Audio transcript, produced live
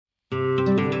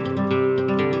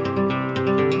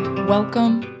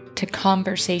Welcome to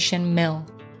Conversation Mill.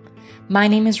 My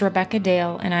name is Rebecca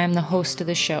Dale, and I am the host of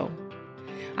the show.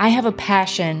 I have a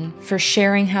passion for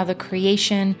sharing how the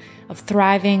creation of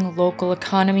thriving local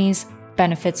economies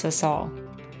benefits us all.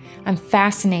 I'm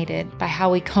fascinated by how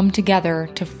we come together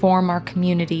to form our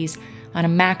communities on a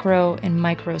macro and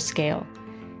micro scale,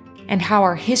 and how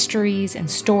our histories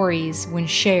and stories, when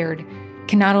shared,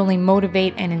 can not only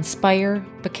motivate and inspire,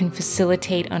 but can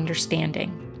facilitate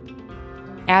understanding.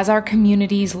 As our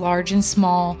communities, large and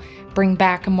small, bring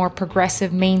back a more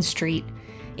progressive Main Street,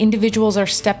 individuals are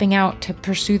stepping out to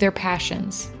pursue their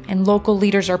passions, and local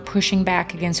leaders are pushing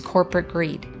back against corporate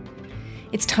greed.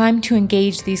 It's time to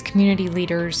engage these community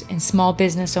leaders and small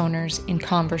business owners in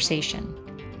conversation.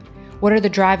 What are the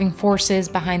driving forces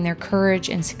behind their courage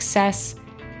and success?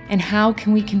 And how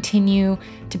can we continue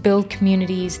to build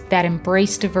communities that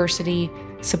embrace diversity,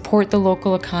 support the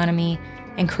local economy,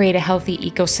 and create a healthy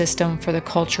ecosystem for the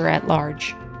culture at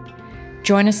large?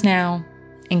 Join us now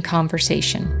in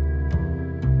conversation.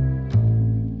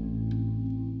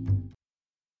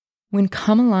 When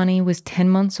Kamalani was 10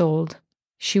 months old,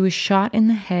 she was shot in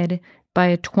the head by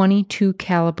a .22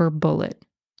 caliber bullet.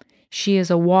 She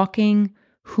is a walking,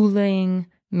 hula-ing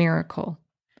miracle.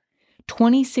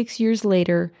 26 years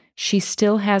later, she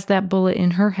still has that bullet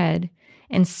in her head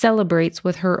and celebrates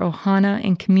with her ohana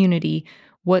and community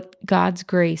what God's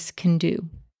grace can do.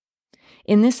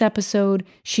 In this episode,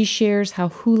 she shares how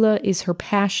hula is her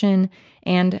passion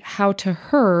and how to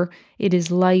her it is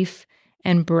life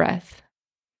and breath.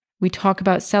 We talk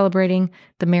about celebrating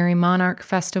the Merry Monarch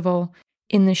Festival.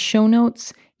 In the show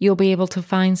notes, you'll be able to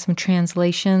find some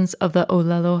translations of the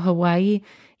Olelo Hawaii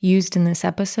used in this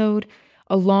episode,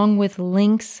 along with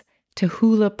links to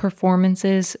hula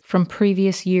performances from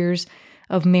previous years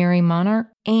of Merry Monarch,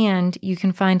 and you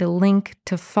can find a link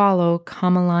to follow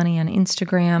Kamalani on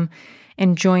Instagram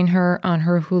and join her on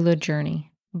her hula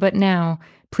journey. But now,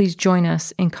 please join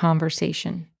us in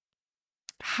conversation.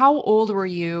 How old were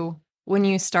you when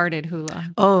you started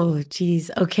hula? Oh,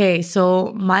 geez. Okay,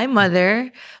 so my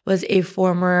mother was a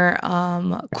former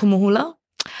kumuhula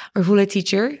or hula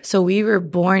teacher, so we were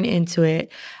born into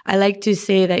it. I like to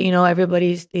say that,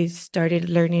 they started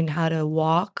learning how to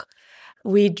walk.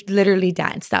 We literally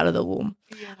danced out of the womb.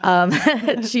 Yeah.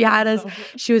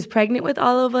 She was pregnant with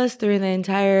all of us during the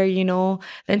entire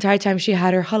time she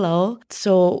had her hello.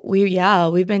 So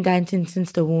we've been dancing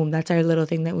since the womb. That's our little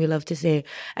thing that we love to say.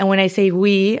 And when I say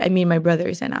we, I mean my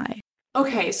brothers and I.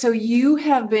 Okay, so you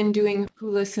have been doing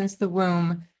hula since the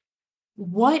womb.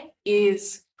 What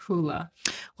is hula?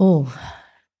 Oh,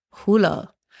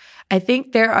 hula. I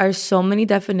think there are so many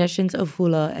definitions of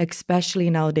hula, especially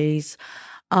nowadays.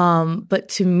 But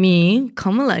to me,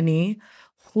 Kamalani,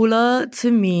 hula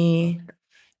to me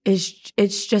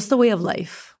it's just a way of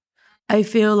life. I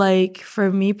feel like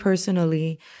for me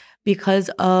personally, because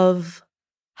of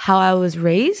how I was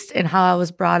raised and how I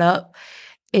was brought up,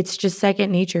 it's just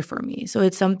second nature for me. So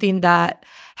it's something that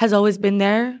has always been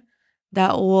there,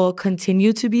 that will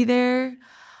continue to be there.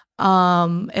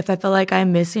 If I feel like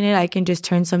I'm missing it, I can just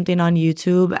turn something on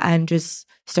YouTube and just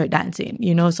start dancing,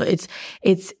 So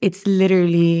it's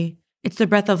literally, it's the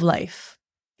breath of life.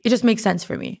 It just makes sense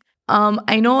for me.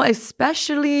 I know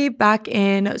especially back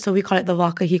so we call it the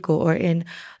Wakahiko, or in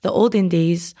the olden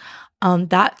days,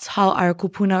 that's how our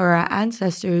kupuna or our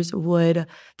ancestors would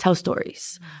tell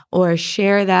stories or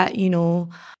share that,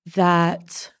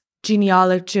 that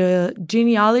genealogy.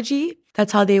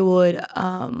 That's how they would,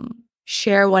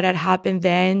 share what had happened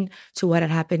then to what had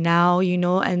happened now,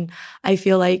 and I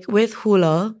feel like with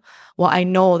hula, I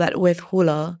know that with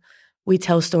hula, we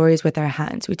tell stories with our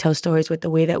hands. We tell stories with the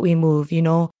way that we move,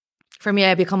 For me,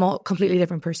 I become a completely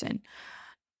different person.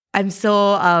 I'm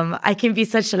so, I can be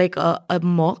such like a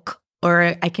mok,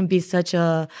 or I can be such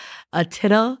a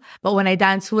tita, but when I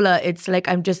dance hula, it's like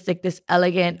I'm just like this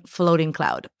elegant floating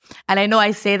cloud. And I know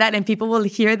I say that and people will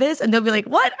hear this and they'll be like,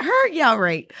 what? Her? Yeah,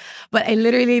 right. But I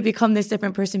literally become this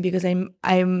different person because I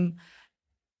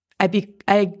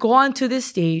go onto this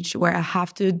stage where I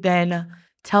have to then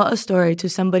tell a story to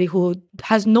somebody who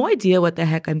has no idea what the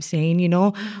heck I'm saying,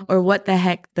 or what the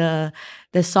heck the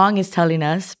song is telling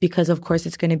us, because of course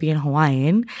it's going to be in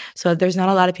Hawaiian. So there's not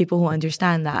a lot of people who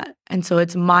understand that. And so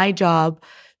it's my job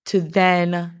to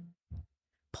then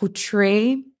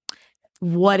portray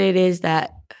what it is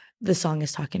that the song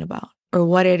is talking about, or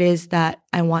what it is that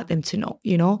I want them to know,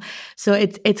 So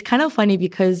it's kind of funny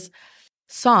because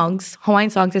songs,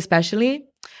 Hawaiian songs especially,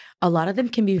 a lot of them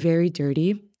can be very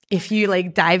dirty if you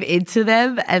like dive into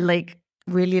them and like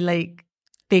really like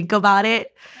think about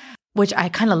it, which I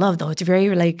kind of love though. It's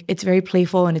very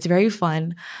playful and it's very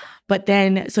fun. But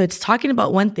then, so it's talking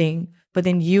about one thing, but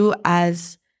then you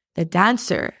as the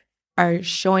dancer are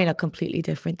showing a completely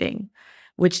different thing,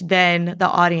 which then the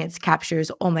audience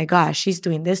captures, oh my gosh, she's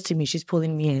doing this to me. She's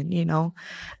pulling me in, you know?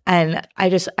 And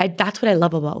that's what I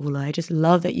love about hula. I just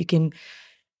love that you can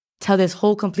tell this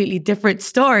whole completely different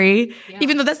story,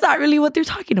 even though that's not really what they're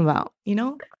talking about, you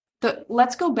know?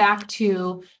 Let's go back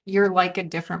to you're like a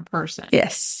different person.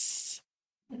 Yes.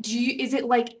 Is it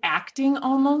like acting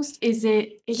almost? Is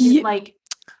it like,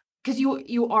 because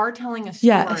you are telling a story.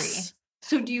 Yes.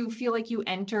 So do you feel like you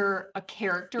enter a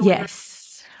character?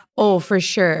 Yes. Oh, for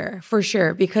sure. For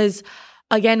sure. Because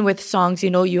again, with songs, you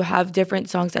know, you have different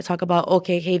songs that talk about,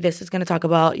 okay, hey, this is going to talk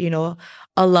about, you know,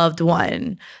 a loved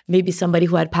one, maybe somebody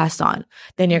who had passed on.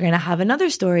 Then you're going to have another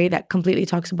story that completely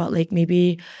talks about like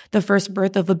maybe the first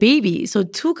birth of a baby. So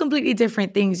two completely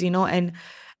different things, you know, and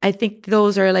I think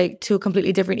those are like two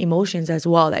completely different emotions as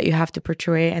well that you have to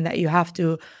portray and that you have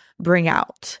to bring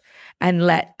out and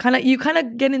you kind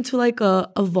of get into like a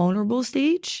vulnerable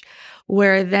stage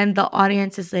where then the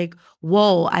audience is like,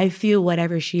 whoa, I feel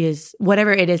whatever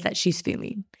it is that she's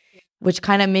feeling, which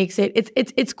kind of makes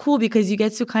it's cool because you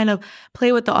get to kind of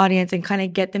play with the audience and kind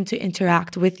of get them to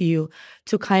interact with you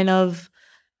to kind of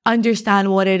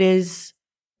understand what it is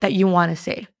that you want to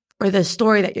say or the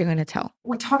story that you're going to tell.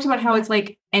 We talked about how it's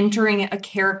like entering a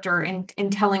character and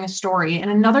telling a story.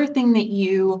 And another thing that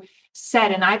you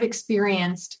said, and I've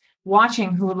experienced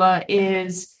watching hula,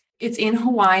 is it's in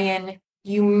Hawaiian.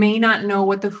 You may not know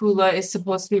what the hula is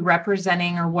supposed to be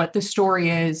representing or what the story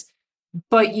is,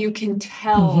 but you can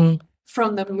tell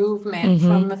from the movement,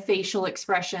 from the facial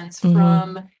expressions,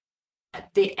 from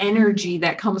the energy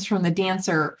that comes from the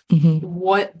dancer,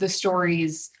 what the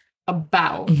story's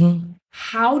about.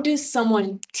 How does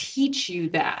someone teach you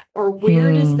that? Or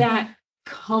where does that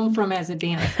come from as a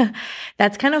dancer?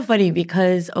 That's kind of funny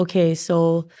because, okay,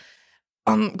 so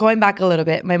going back a little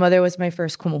bit, my mother was my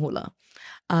first kumu hula.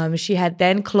 She had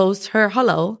then closed her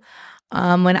halo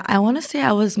when I want to say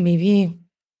I was maybe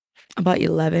about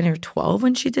 11 or 12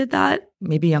 when she did that,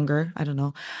 maybe younger, I don't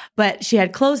know. But she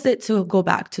had closed it to go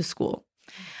back to school.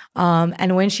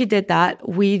 And when she did that,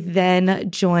 we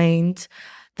then joined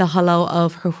the halo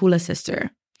of her hula sister,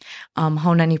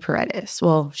 Haunani Paredes.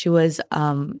 Well,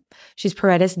 she's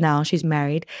Paredes now. She's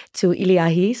married to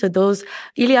Iliahi. So those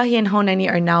Iliahi and Haunani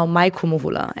are now my kumu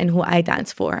hula and who I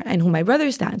dance for and who my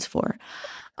brothers dance for.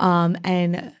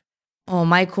 And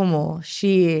my kumu,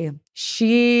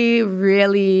 she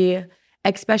really,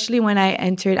 especially when I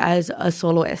entered as a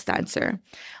soloist dancer.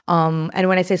 And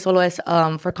when I say soloist,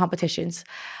 for competitions,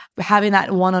 having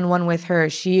that one-on-one with her,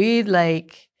 she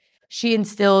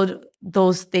instilled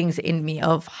those things in me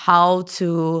of how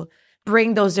to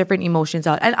bring those different emotions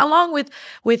out. And along with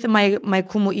my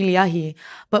kumu Iliahi,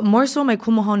 but more so my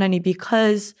kumu Haunani,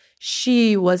 because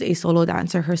she was a solo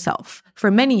dancer herself for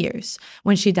many years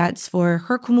when she danced for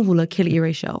her kumu hula, Kili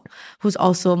Rachel, who's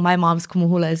also my mom's kumu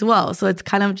hula as well. So it's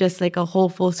kind of just like a whole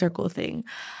full circle thing.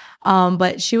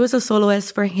 But she was a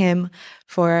soloist for him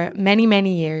for many,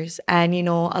 many years. And, you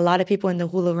know, a lot of people in the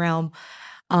hula realm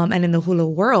and in the hula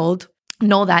world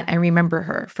know that and remember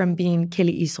her from being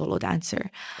Kili'i's solo dancer.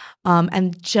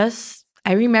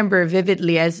 I remember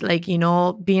vividly as like, you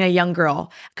know, being a young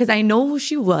girl, because I know who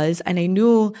she was and I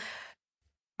knew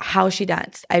how she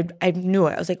danced. I knew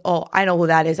it. I was like, oh, I know who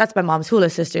that is. That's my mom's hula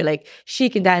sister. Like, she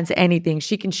can dance anything.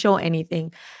 She can show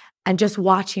anything. And just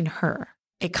watching her,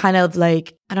 it kind of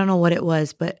like, I don't know what it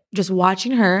was, but just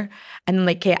watching her and then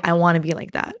like, okay, I want to be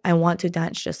like that. I want to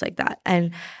dance just like that. And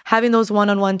having those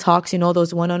one-on-one talks, you know,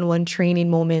 those one-on-one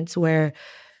training moments where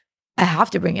I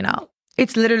have to bring it out.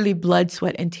 It's literally blood,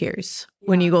 sweat, and tears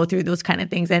when you go through those kind of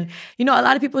things. And, you know, a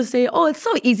lot of people say, oh, it's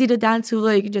so easy to dance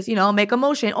hula. You can just, you know, make a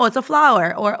motion. Oh, it's a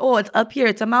flower. Or, oh, it's up here.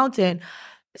 It's a mountain.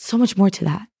 So much more to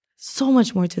that. So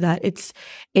much more to that.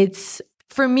 It's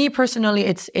for me personally,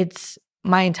 it's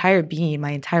my entire being,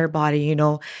 my entire body, you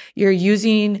know. You're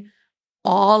using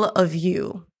all of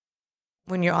you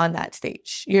when you're on that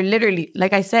stage. You're literally,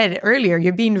 like I said earlier,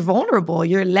 you're being vulnerable.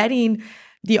 You're letting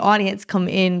the audience come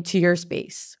into your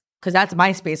space. Because that's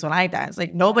my space when I dance.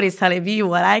 Like, nobody's telling me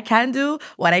what I can do,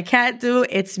 what I can't do.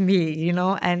 It's me, you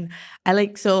know? And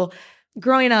so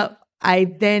growing up, I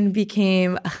then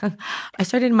I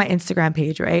started my Instagram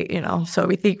page, right? You know, so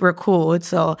we think we're cool.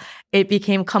 So it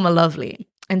became Kama Lovely.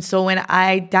 And so when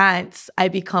I dance, I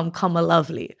become Kama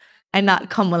Lovely and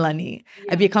not Kamalani.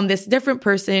 Yeah. I become this different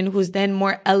person who's then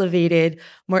more elevated,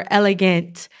 more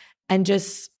elegant, and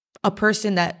just a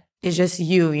person that is just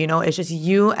you know, it's just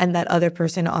you and that other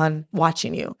person on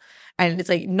watching you. And it's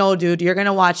like, no, dude, you're going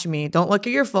to watch me. Don't look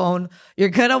at your phone. You're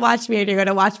going to watch me and you're going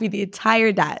to watch me the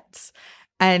entire dance.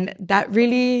 And that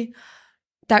really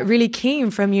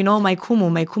came from, my kumu.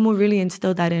 My kumu really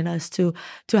instilled that in us to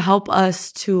help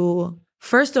us to,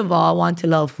 first of all, want to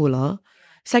love hula.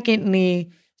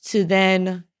 Secondly, to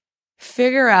then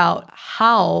figure out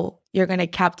how you're going to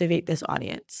captivate this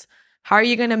audience. How are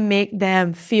you going to make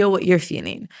them feel what you're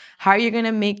feeling? How are you going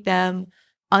to make them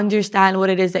understand what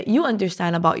it is that you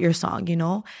understand about your song?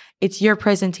 It's your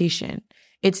presentation.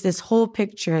 It's this whole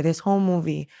picture, this whole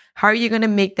movie. How are you going to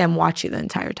make them watch it the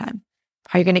entire time?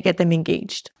 How are you going to get them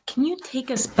engaged? Can you take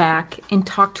us back and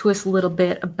talk to us a little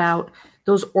bit about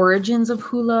those origins of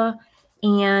hula?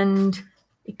 And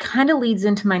it kind of leads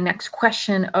into my next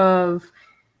question of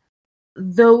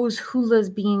those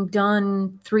hulas being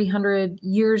done 300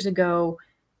 years ago.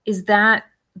 Is that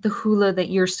the hula that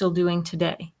you're still doing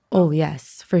today? Oh,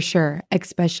 yes, for sure.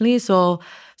 Especially so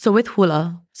with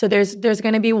hula. So there's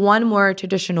going to be one more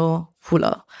traditional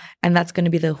hula, and that's going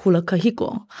to be the hula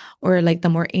kahiko, or like the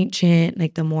more ancient,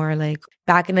 like the more like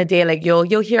back in the day, like you'll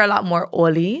hear a lot more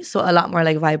oli, so a lot more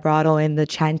like vibrato in the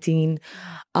chanting.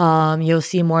 You'll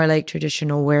see more like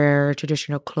traditional wear,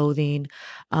 traditional clothing,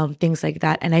 things like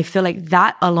that. And I feel like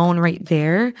that alone right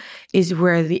there is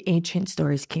where the ancient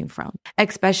stories came from.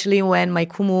 Especially when my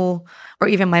kumu or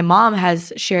even my mom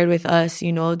has shared with us,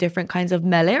 different kinds of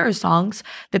mele or songs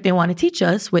that they want to teach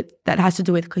us that has to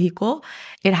do with kahiko.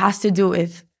 It has to do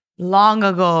with long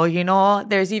ago,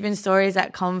 there's even stories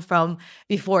that come from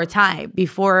before time,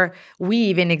 before we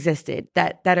even existed,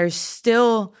 that are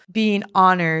still being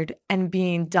honored and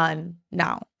being done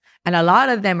now. And a lot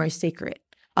of them are sacred.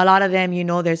 A lot of them,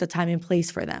 there's a time and place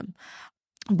for them.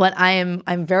 But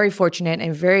I'm very fortunate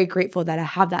and very grateful that I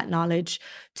have that knowledge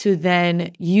to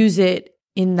then use it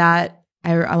in that,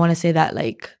 I want to say that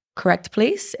like correct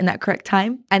place in that correct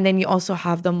time. And then you also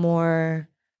have the more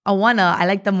Awana, I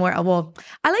like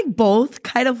I like both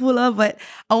kind of hula, but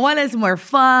Awana is more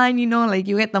fun, like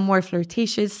you get the more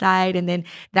flirtatious side, and then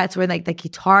that's where like the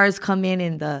guitars come in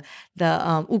and the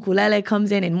ukulele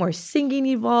comes in and more singing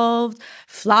evolved,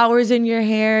 flowers in your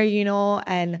hair,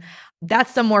 and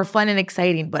that's the more fun and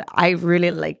exciting. But I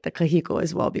really like the kahiko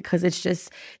as well because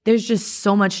there's just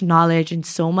so much knowledge and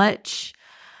so much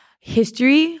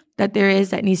history that there is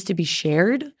that needs to be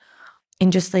shared in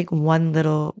just like one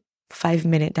little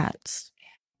 5-minute dance.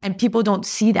 And people don't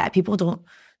see that. People don't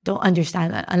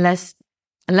understand that unless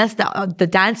the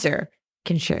dancer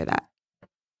can share that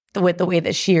with the way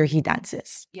that she or he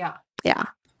dances. Yeah.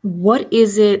 What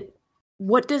is it?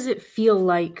 What does it feel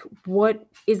like? What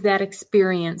is that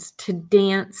experience to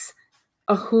dance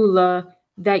a hula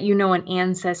that an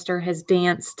ancestor has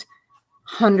danced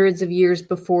hundreds of years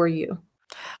before you?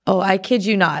 Oh, I kid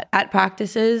you not. At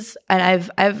practices, and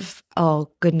I've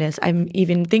oh goodness, I'm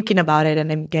even thinking about it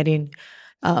and I'm getting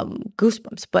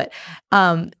goosebumps. But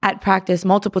at practice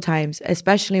multiple times,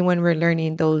 especially when we're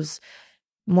learning those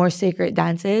more sacred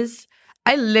dances,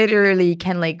 I literally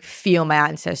can like feel my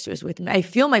ancestors with me. I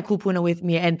feel my kupuna with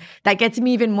me, and that gets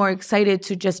me even more excited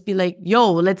to just be like,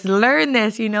 yo, let's learn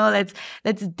this,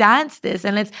 let's dance this,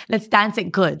 and let's dance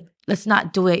it good. Let's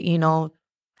not do it,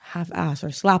 half-ass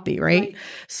or sloppy, right?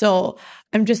 So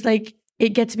I'm just like, it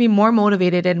gets me more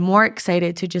motivated and more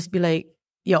excited to just be like,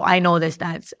 yo, I know this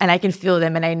dance and I can feel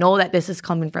them and I know that this is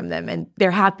coming from them and they're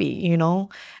happy,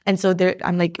 And so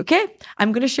I'm like, okay,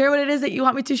 I'm going to share what it is that you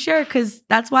want me to share because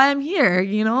that's why I'm here,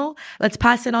 Let's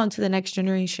pass it on to the next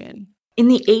generation. In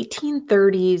the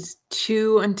 1830s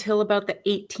to until about the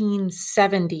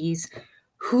 1870s,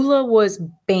 hula was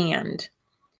banned.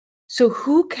 So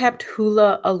who kept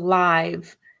hula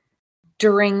alive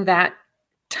during that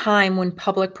time when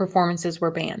public performances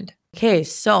were banned? Okay,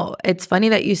 so it's funny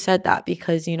that you said that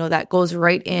because, that goes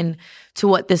right in to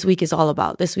what this week is all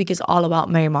about. This week is all about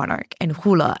Merry Monarch and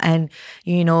hula and,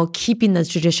 keeping the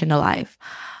tradition alive.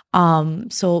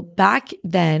 So back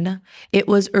then, it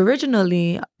was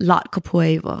originally Lot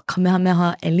Kapu'eva,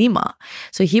 Kamehameha Elima.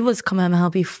 So he was Kamehameha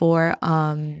before,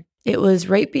 it was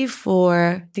right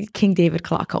before King David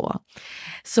Kalakaua.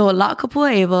 So Lot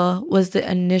Kapu'eva was the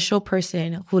initial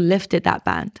person who lifted that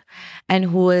band and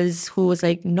who was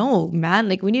like, no, man,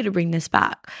 like we need to bring this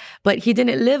back. But he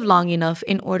didn't live long enough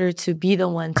in order to be the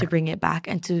one to bring it back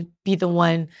and to be the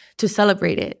one to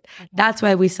celebrate it. That's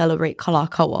why we celebrate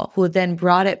Kalakaua, who then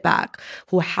brought it back,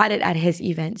 who had it at his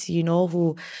events,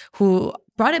 who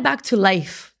brought it back to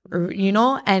life.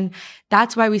 And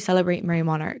that's why we celebrate Merry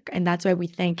Monarch. And that's why we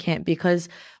thank him, because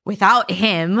without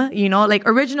him, like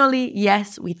originally,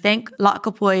 yes, we thank Lot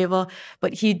Kapu'eva,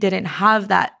 but he didn't have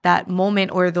that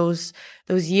moment or those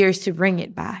years to bring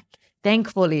it back.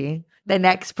 Thankfully, the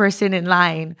next person in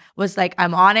line was like,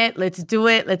 I'm on it. Let's do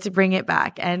it. Let's bring it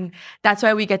back. And that's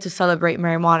why we get to celebrate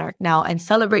Mary Monarch now and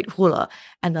celebrate hula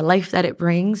and the life that it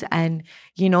brings and,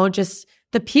 just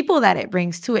the people that it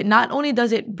brings to it. Not only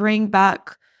does it bring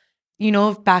back,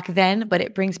 back then, but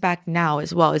it brings back now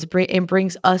as well. It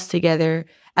brings us together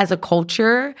as a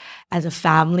culture, as a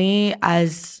family,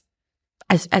 as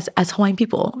Hawaiian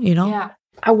people, Yeah.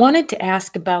 I wanted to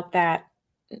ask about that,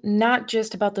 not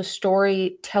just about the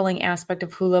storytelling aspect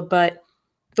of hula, but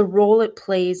the role it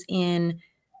plays in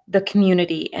the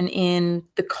community and in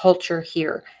the culture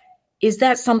here. Is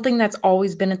that something that's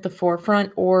always been at the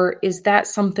forefront, or is that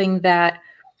something that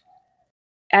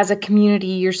as a community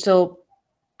you're still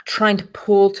trying to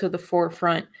pull to the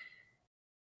forefront?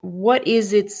 What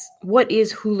is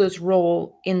hula's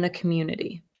role in the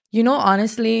community?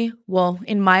 Honestly, well,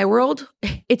 in my world,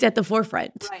 it's at the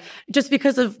forefront just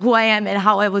because of who I am and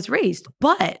how I was raised.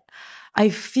 But I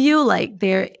feel like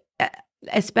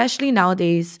especially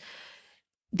nowadays,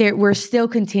 we're still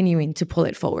continuing to pull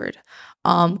it forward.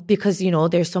 Because,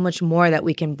 there's so much more that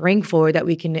we can bring forward, that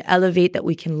we can elevate, that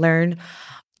we can learn.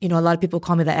 A lot of people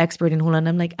call me the expert in hula, and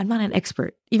I'm like, I'm not an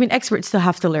expert. Even experts still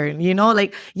have to learn,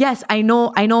 yes, I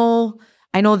know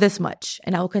this much,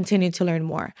 and I will continue to learn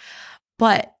more.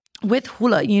 But with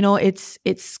hula,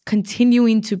 it's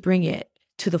continuing to bring it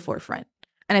to the forefront.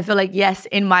 And I feel like, yes,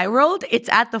 in my world, it's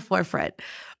at the forefront,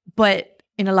 but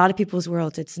in a lot of people's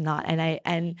worlds, it's not.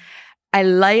 And I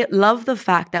love the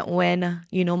fact that when,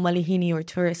 malihini or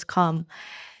tourists come,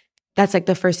 that's like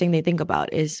the first thing they think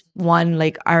about is one,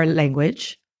 like our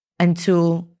language, and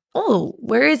two, oh,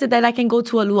 where is it that I can go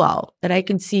to a luau, that I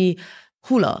can see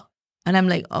hula? And I'm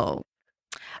like, oh,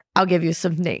 I'll give you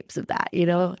some names of that,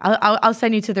 I'll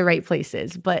send you to the right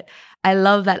places. But I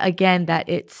love that, again, that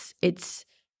it's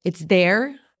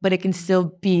there, but it can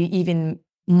still be even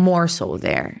more so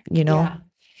there, Yeah.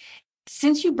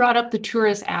 Since you brought up the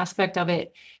tourist aspect of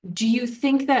it, do you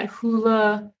think that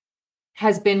hula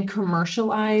has been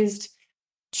commercialized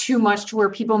too much to where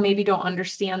people maybe don't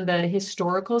understand the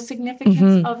historical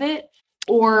significance of it?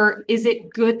 Or is it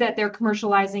good that they're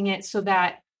commercializing it so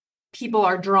that people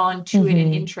are drawn to it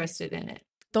and interested in it?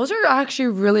 Those are actually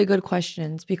really good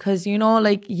questions because,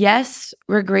 yes,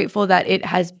 we're grateful that it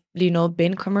has,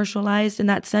 been commercialized in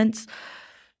that sense.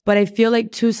 But I feel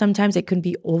like, too, sometimes it can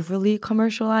be overly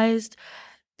commercialized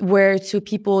where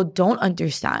people don't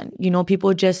understand.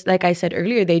 People just, like I said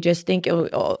earlier, they just think,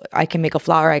 oh, I can make a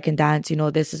flower, I can dance,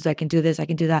 I can do this, I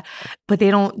can do that. But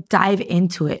they don't dive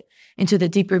into it, into the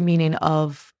deeper meaning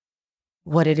of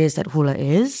what it is that hula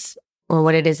is or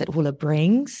what it is that hula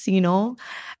brings, And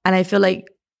I feel like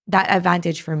that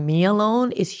advantage for me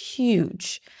alone is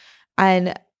huge.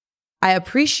 And I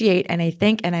appreciate and I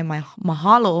thank and I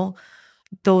mahalo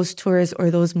those tourists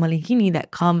or those malihini that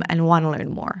come and want to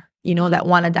learn more, that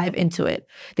want to dive into it.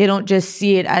 They don't just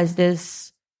see it as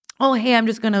this, oh, hey, I'm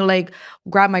just going to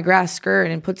grab my grass skirt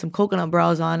and put some coconut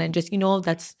bras on and just,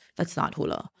 that's not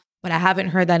hula. But I haven't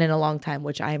heard that in a long time,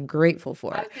 which I am grateful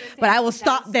for. But I will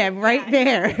stop them right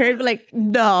there.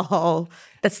 No,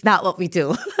 that's not what we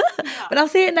do. But I'll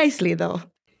say it nicely, though.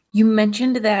 You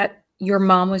mentioned that your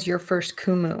mom was your first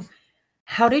kumu.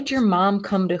 How did your mom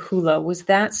come to hula? Was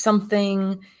that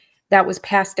something that was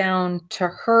passed down to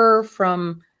her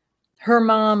from her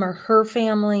mom or her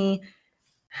family?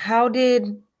 How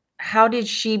did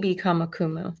she become a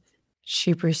kumu?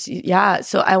 She pursued, yeah.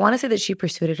 So I want to say that she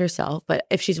pursued it herself, but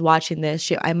if she's watching this,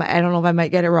 I don't know if I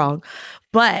might get it wrong,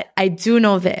 but I do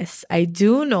know this. I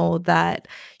do know that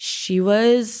she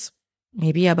was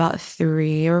maybe about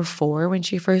 3 or 4 when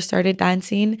she first started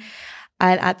dancing.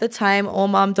 And at the time, oh,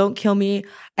 mom, don't kill me,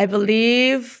 I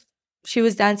believe she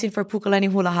was dancing for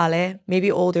Pukalani Hula Hale,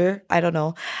 maybe older, I don't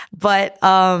know. But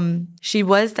she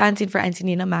was dancing for Auntie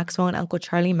Nina Maxwell and Uncle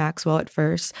Charlie Maxwell at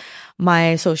first.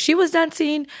 So she was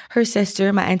dancing, her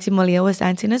sister, my Auntie Malia, was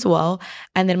dancing as well.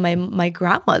 And then my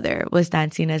grandmother was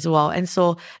dancing as well. And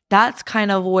so that's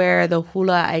kind of where the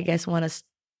hula, I guess,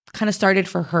 kind of started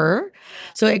for her.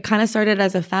 So it kind of started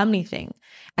as a family thing.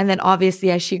 And then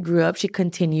obviously as she grew up, she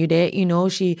continued it,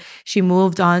 she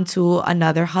moved on to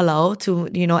another halau to,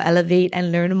 elevate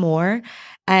and learn more.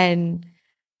 And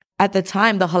at the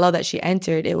time, the halau that she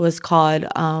entered, it was called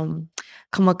Kamakani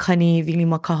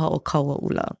Vilimakaha o Kawa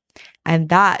Ula. And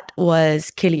that was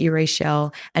Kili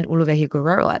Rachel and Uluvehi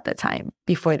Guerrero at the time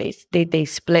before they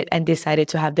split and decided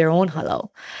to have their own halau.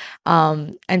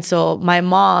 And so my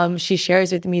mom, she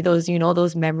shares with me those,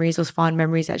 those memories, those fond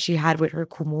memories that she had with her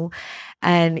kumu.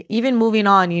 And even moving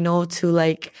on,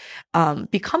 to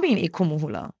becoming a kumu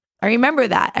hula. I remember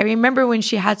that. I remember when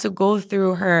she had to go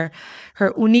through her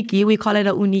uniki. We call it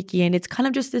a uniki, and it's kind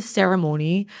of just this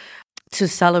ceremony to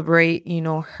celebrate,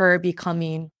 her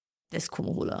becoming this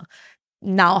kumuhula,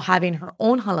 now having her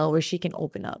own hala where she can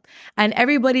open up. And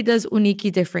everybody does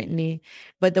uniki differently.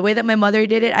 But the way that my mother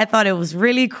did it, I thought it was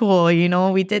really cool.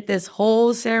 We did this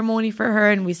whole ceremony for her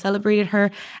and we celebrated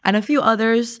her and a few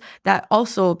others that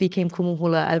also became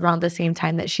kumuhula around the same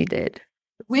time that she did.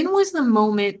 When was the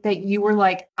moment that you were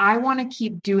like, I want to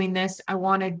keep doing this. I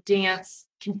want to dance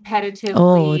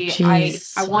competitively.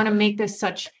 I want to make this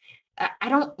I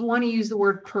don't want to use the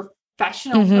word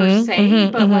professional per se,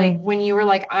 but like when you were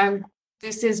like,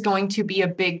 this is going to be a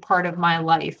big part of my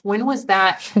life. When was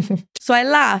that? So I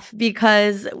laugh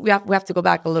because we have to go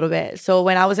back a little bit. So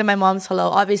when I was in my mom's hello,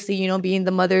 obviously, being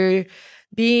the mother,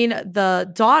 being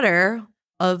the daughter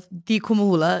of the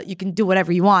kumuhula, you can do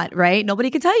whatever you want, right?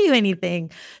 Nobody can tell you anything.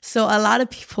 So a lot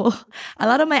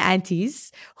of my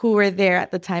aunties who were there at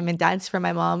the time and danced for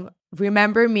my mom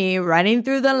remember me running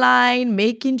through the line,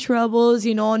 making troubles,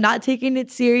 not taking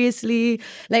it seriously.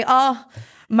 Like,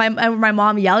 my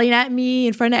mom yelling at me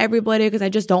in front of everybody because I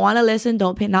just don't want to listen,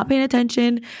 not paying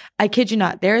attention. I kid you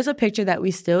not. There is a picture that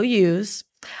we still use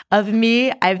of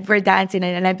me. We're dancing,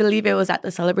 and I believe it was at the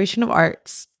Celebration of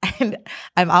Arts. And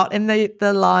I'm out in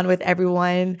the lawn with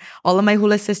everyone, all of my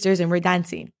hula sisters, and we're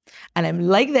dancing. And I'm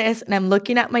like this, and I'm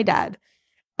looking at my dad.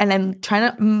 And I'm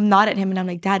trying to nod at him. And I'm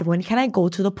like, Dad, when can I go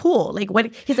to the pool? Like,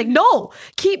 when? He's like, no,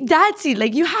 keep dancing.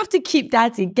 Like, you have to keep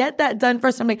dancing. Get that done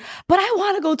first. I'm like, but I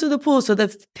want to go to the pool. So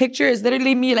the picture is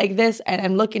literally me like this. And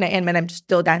I'm looking at him and I'm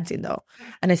still dancing though.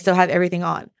 And I still have everything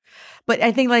on. But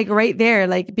I think like right there,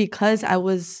 like because I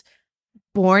was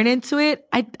born into it,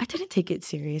 I didn't take it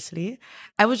seriously.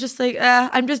 I was just like,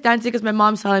 I'm just dancing because my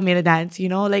mom's telling me to dance,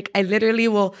 Like I literally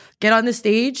will get on the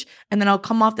stage and then I'll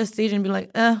come off the stage and be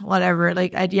like, whatever.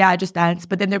 Like, I just dance.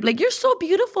 But then they're like, you're so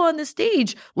beautiful on the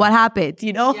stage. What happened,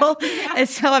 Yeah. And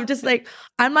so I'm just like,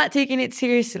 I'm not taking it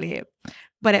seriously.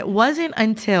 But it wasn't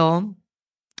until,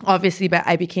 obviously, but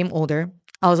I became older.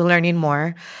 I was learning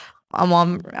more. I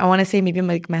want to say maybe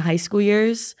like my high school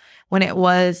years, when it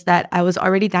was that I was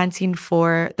already dancing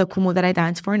for the kumu that I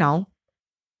dance for now.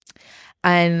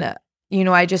 And,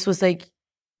 I just was like,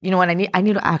 you know what, I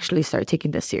need to actually start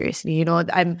taking this seriously.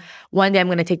 One day I'm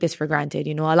going to take this for granted.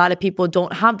 A lot of people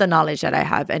don't have the knowledge that I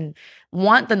have and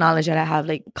want the knowledge that I have.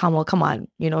 Like, come on,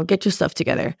 get your stuff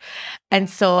together. And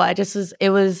so I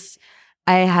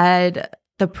had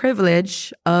the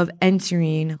privilege of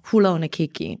entering Hula on a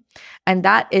Keiki. And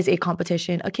that is a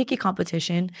keiki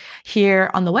competition here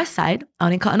on the west side,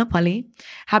 out in Ka'anapali.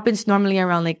 Happens normally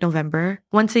around like November,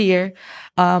 once a year.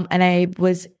 And I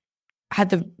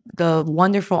had the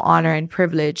wonderful honor and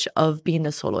privilege of being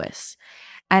the soloist.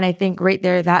 And I think right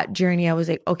there, that journey, I was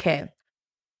like, okay,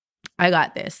 I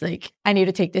got this. Like, I need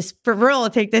to take this for real,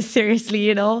 take this seriously,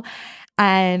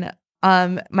 And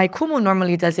my kumu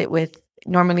normally does it with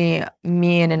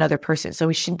me and another person.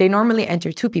 So they normally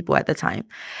enter 2 people at the time.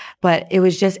 But it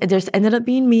just ended up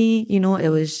being me, it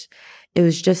was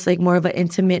just like more of an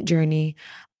intimate journey.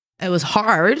 It was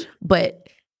hard, but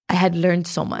I had learned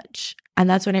so much. And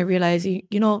that's when I realized,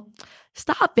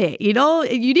 stop it. You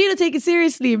need to take it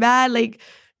seriously, man. Like,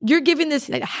 you're giving this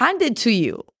like handed to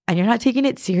you and you're not taking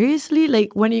it seriously.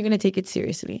 Like, when are you going to take it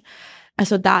seriously? And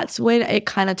so that's when it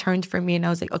kind of turned for me. And I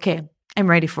was like, okay, I'm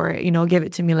ready for it. Give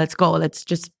it to me. Let's go. Let's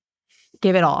just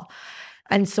give it all.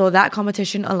 And so that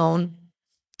competition alone,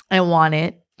 I won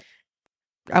it.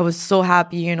 I was so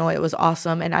happy. It was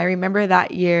awesome. And I remember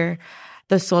that year,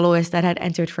 the soloist that had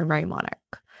entered for Mary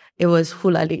Monarch, it was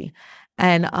Hula Lee.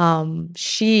 And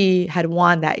she had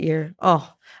won that year.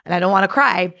 Oh, and I don't want to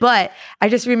cry, but I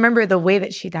just remember the way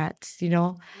that she danced,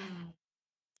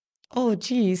 Oh,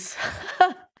 geez.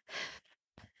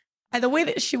 And the way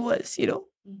that she was, And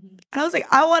I was like,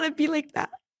 I want to be like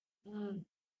that.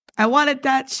 I want to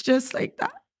dance just like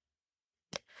that.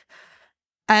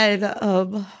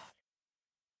 And,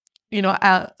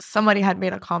 somebody had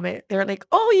made a comment. They were like,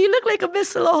 oh, you look like a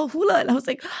Miss Aloha Hula. And I was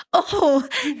like, oh,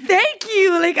 thank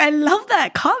you. Like, I love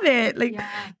that comment. Like,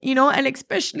 and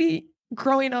especially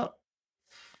growing up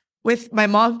with my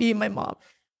mom being my mom.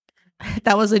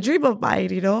 That was a dream of mine,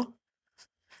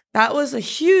 That was a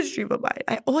huge dream of mine.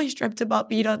 I always dreamt about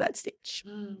being on that stage.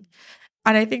 And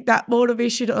I think that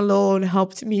motivation alone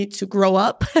helped me to grow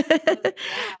up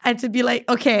and to be like,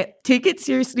 okay, take it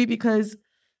seriously, because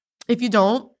if you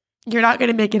don't, you're not going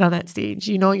to make it on that stage.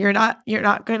 You're not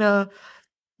going to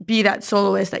be that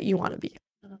soloist that you want to be.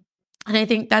 And I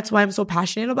think that's why I'm so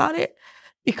passionate about it,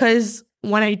 because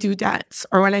when I do dance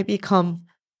or when I become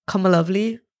a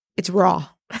lovely, it's raw.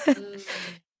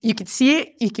 you can see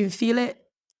it, you can feel it,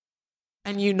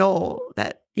 and you know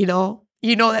that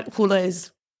hula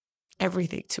is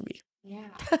everything to me. Yeah.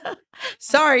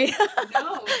 Sorry.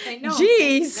 No.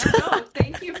 Jeez. No.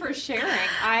 Thank you for sharing.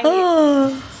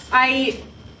 I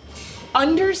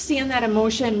understand that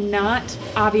emotion, not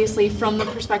obviously from the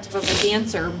perspective of a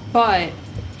dancer, but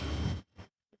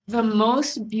the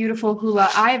most beautiful hula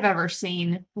I've ever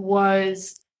seen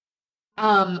was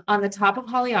on the top of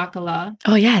Haleakala.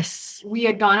 Oh, yes. We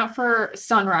had gone up for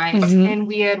sunrise and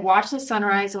we had watched the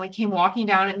sunrise and we came walking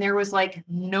down and there was like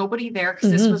nobody there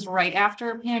because this was right after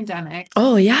a pandemic.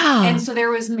 Oh, yeah. And so there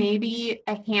was maybe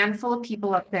a handful of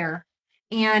people up there.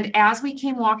 And as we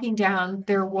came walking down,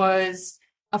 there was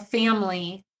a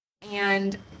family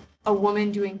and a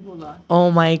woman doing hula. Oh,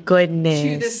 my goodness.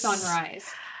 To the sunrise.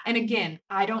 And again,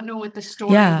 I don't know what the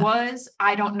story was.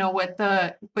 I don't know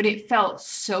but it felt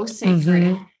so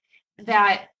sacred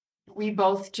that we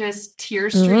both just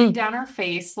tears streaming down our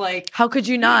face. Like, how could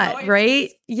you not, right?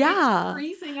 It's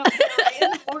freezing up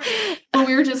in the morning. And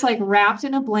we were just like wrapped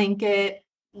in a blanket,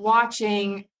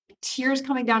 watching, tears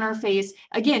coming down our face.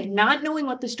 Again, not knowing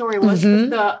what the story was, but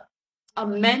the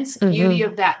immense beauty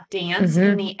of that dance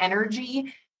and the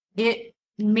energy, it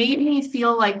made me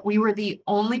feel like we were the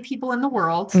only people in the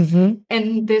world.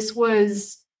 And this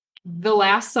was the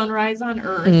last sunrise on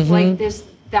earth. Like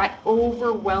that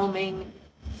overwhelming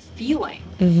feeling.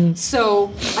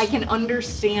 So I can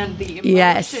understand the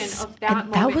emotion of that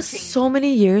moment. That was so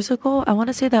many years ago. I want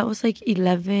to say that was like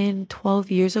 11, 12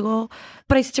 years ago.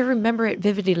 But I still remember it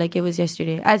vividly like it was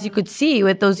yesterday. As you could see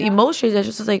with those emotions, I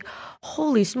just was like,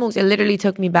 holy smokes. It literally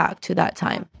took me back to that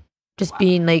time. Just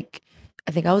being like,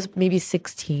 I think I was maybe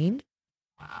 16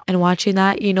 and watching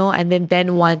that, and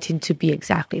then wanting to be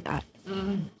exactly that.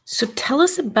 So tell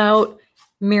us about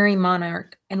Mary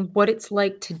Monarch and what it's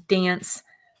like to dance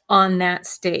on that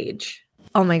stage.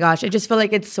 Oh my gosh, I just feel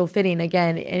like it's so fitting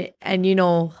again. And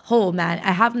oh man,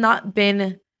 I have not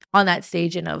been on that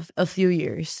stage in a few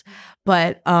years,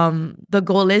 but the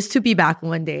goal is to be back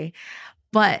one day.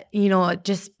 But,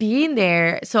 just being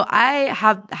there. So I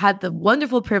have had the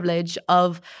wonderful privilege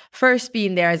of first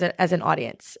being there as an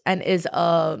audience and as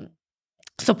a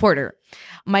supporter.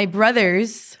 My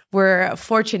brothers were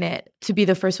fortunate to be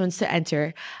the first ones to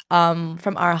enter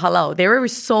from our halau. They were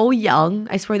so young.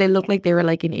 I swear they looked like they were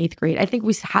like in 8th grade. I think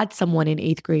we had someone in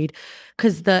 8th grade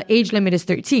because the age limit is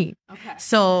 13. Okay.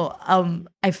 So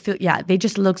I feel, they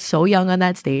just looked so young on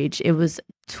that stage. It was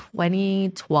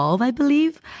 2012, I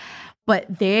believe.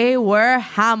 But they were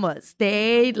hammers.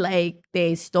 They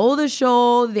stole the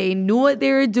show. They knew what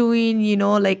they were doing,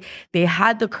 they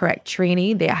had the correct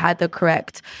training. They had the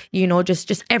correct,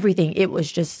 just everything. It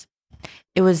was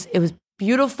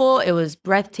beautiful. It was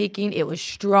breathtaking. It was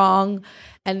strong.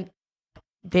 And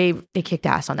they kicked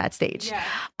ass on that stage. Yeah.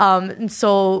 And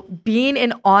so being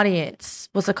an audience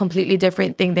was a completely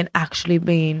different thing than actually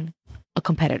being a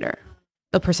competitor.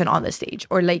 The person on the stage,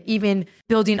 or like even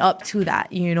building up to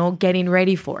that, getting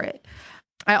ready for it.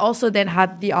 I also then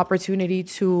had the opportunity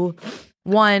to,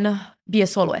 be a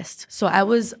soloist. So I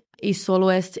was a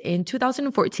soloist in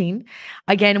 2014,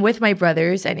 again with my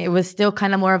brothers, and it was still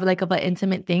kind of more of like an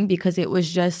intimate thing because it was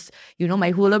just,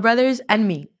 my hula brothers and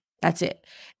me. That's it.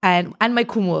 And my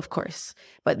kumu, of course.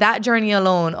 But that journey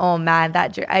alone, oh man,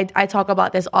 I talk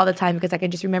about this all the time because I can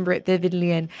just remember it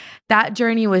vividly. And that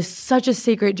journey was such a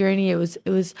sacred journey. It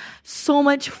was so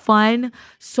much fun,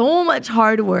 so much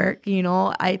hard work.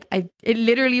 It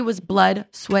literally was blood,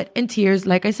 sweat, and tears,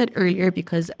 like I said earlier,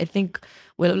 because I think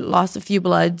we lost a few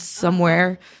bloods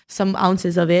somewhere, some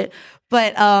ounces of it.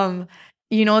 But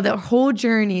the whole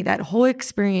journey, that whole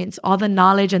experience, all the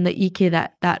knowledge and the ike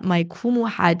that my kumu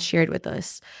had shared with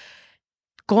us,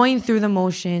 going through the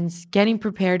motions, getting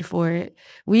prepared for it.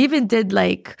 We even did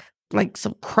like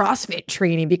some CrossFit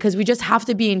training because we just have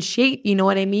to be in shape. You know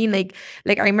what I mean? Like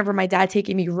I remember my dad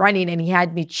taking me running and he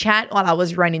had me chant while I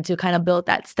was running to kind of build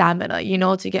that stamina,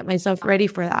 to get myself ready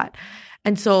for that.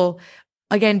 And so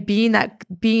again, being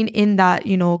in that,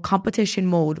 competition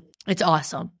mode, it's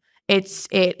awesome. It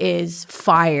is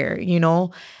fire,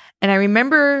 And I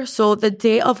remember, so the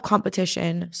day of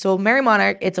competition, so Mary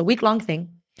Monarch, it's a week-long thing.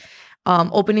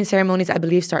 Opening ceremonies, I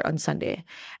believe, start on Sunday.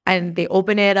 And they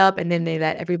open it up and then they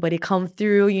let everybody come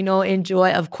through,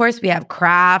 enjoy. Of course, we have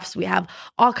crafts. We have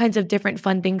all kinds of different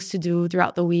fun things to do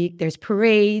throughout the week. There's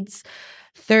parades.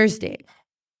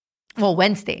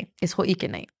 Wednesday is Ho'ike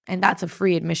night. And that's a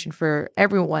free admission for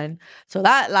everyone. So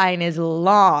that line is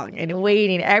long and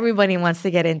waiting. Everybody wants to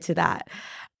get into that.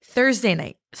 Thursday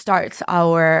night starts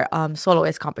our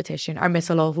soloist competition, our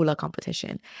Misalo Hula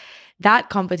competition. That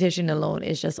competition alone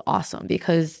is just awesome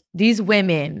because these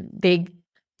women,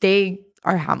 they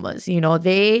are hamas, you know,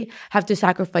 they have to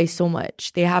sacrifice so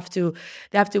much. They have to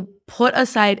put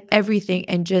aside everything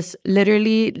and just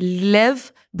literally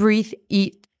live, breathe,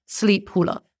 eat, sleep,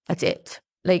 hula. That's it.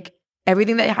 Like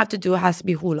everything that you have to do has to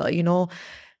be hula, you know,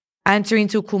 answering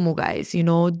to kumu guys, you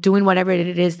know, doing whatever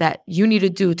it is that you need to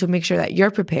do to make sure that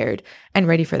you're prepared and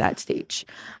ready for that stage.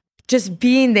 Just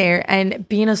being there and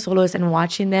being a soloist and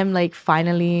watching them like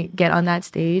finally get on that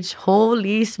stage,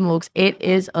 holy smokes, it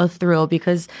is a thrill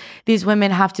because these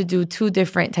women have to do 2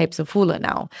 different types of hula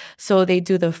now. So they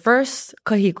do the first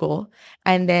kahiko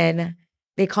and then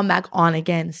they come back on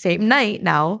again same night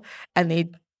now and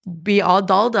they be all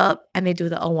dolled up and they do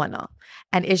the awana.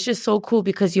 And it's just so cool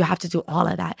because you have to do all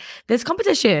of that. This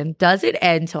competition doesn't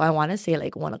end till I want to say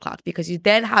like 1:00 because you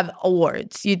then have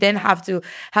awards. You then have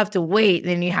to wait.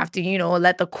 Then you have to, you know,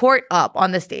 let the court up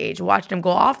on the stage, watch them go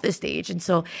off the stage. And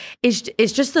so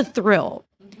it's just a thrill.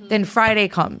 Mm-hmm. Then Friday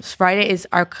comes. Friday is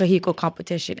our kahiko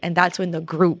competition. And that's when the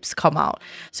groups come out.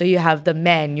 So you have the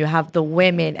men, you have the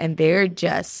women, and they're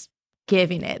just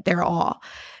giving it their all.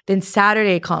 Then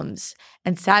Saturday comes.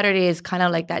 And Saturday is kind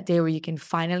of like that day where you can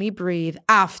finally breathe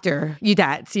after you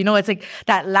dance. You know, it's like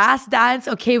that last dance.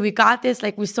 Okay, we got this.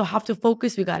 Like, we still have to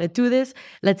focus. We got to do this.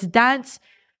 Let's dance.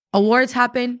 Awards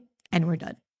happen and we're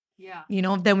done. Yeah. You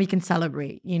know, then we can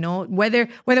celebrate, you know, whether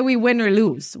we win or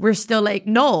lose. We're still like,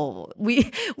 no,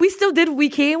 we still did. We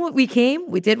came.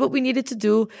 We did what we needed to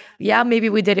do. Yeah, maybe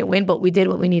we didn't win, but we did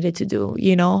what we needed to do,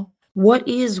 you know? What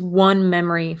is one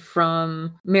memory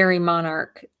from Merry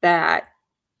Monarch that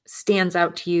stands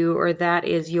out to you or that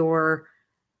is your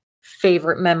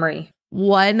favorite memory?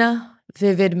 One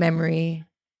vivid memory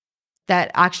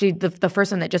that actually the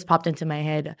first one that just popped into my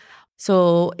head.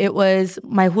 So it was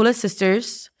my hula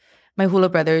sisters, my hula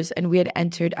brothers, and we had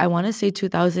entered, I want to say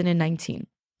 2019.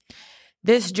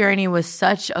 This journey was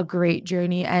such a great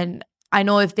journey. And I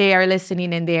know if they are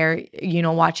listening and they're, you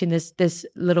know, watching this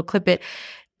little clip,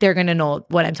 they're going to know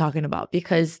what I'm talking about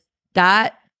because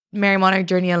that Merry Monarch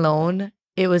journey alone,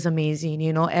 it was amazing.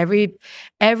 You know,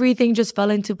 everything just fell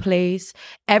into place.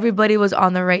 Everybody was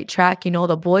on the right track. You know,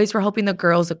 the boys were helping the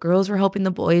girls were helping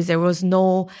the boys. There was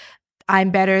no,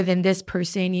 I'm better than this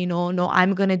person, you know, no,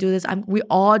 I'm going to do this. We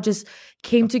all just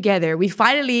came together. We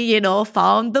finally, you know,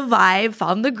 found the vibe,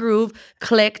 found the groove,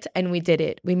 clicked, and we did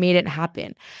it. We made it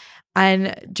happen.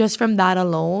 And just from that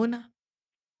alone,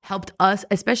 helped us,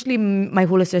 especially my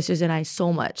hula sisters and I,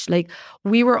 so much. Like,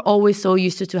 we were always so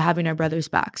used to having our brothers'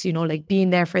 backs, you know, like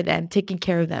being there for them, taking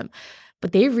care of them.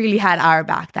 But they really had our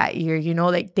back that year, you know,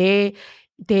 like they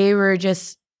were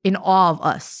just in awe of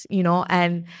us, you know,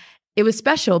 and it was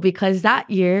special because that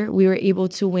year we were able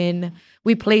to win.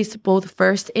 We placed both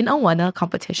first in Awana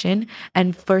competition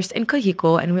and first in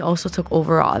Kahiko, and we also took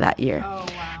overall that year. Oh,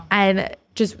 wow. And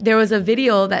just there was a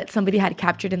video that somebody had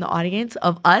captured in the audience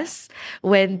of us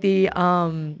when the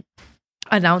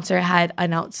announcer had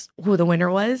announced who the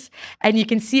winner was. And you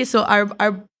can see, so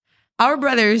our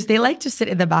brothers, they like to sit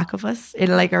in the back of us in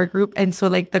like our group. And so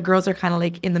like the girls are kind of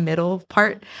like in the middle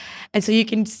part. And so you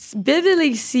can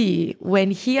vividly see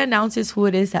when he announces who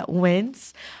it is that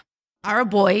wins, our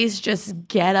boys just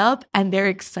get up and their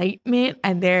excitement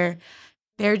and they're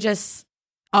just,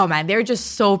 oh man, they're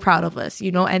just so proud of us, you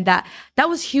know, and that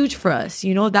was huge for us,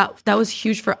 you know, that was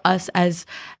huge for us as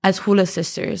hula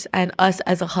sisters and us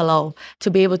as a halau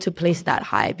to be able to place that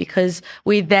high because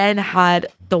we then had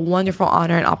the wonderful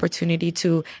honor and opportunity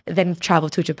to then travel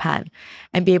to Japan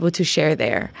and be able to share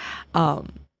there.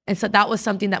 And so that was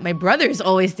something that my brothers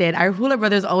always did. Our hula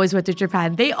brothers always went to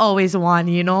Japan. They always won,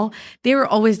 you know. They were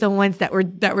always the ones that were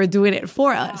doing it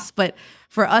for us. But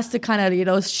for us to kind of, you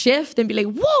know, shift and be like,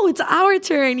 whoa, it's our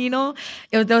turn, you know.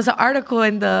 There was an article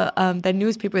in the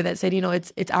newspaper that said, you know,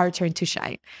 it's our turn to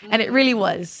shine. And it really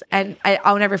was. And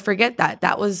I'll never forget that.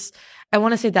 That was, I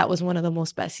want to say that was one of the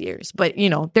most best years. But, you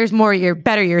know, there's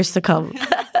better years to come.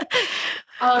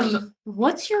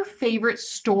 What's your favorite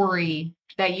story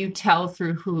that you tell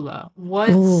through hula?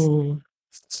 What's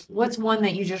one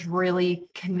that you just really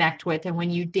connect with, and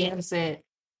when you dance it,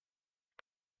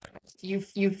 you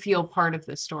feel part of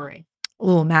the story?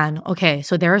 Oh man, okay.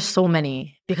 So there are so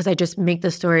many because I just make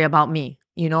the story about me.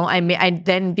 You know, I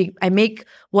make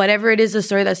whatever it is the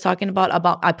story that's talking about.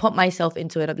 I put myself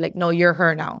into it. I'm like, no, you're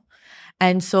her now,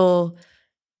 and so.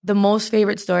 The most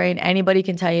favorite story, and anybody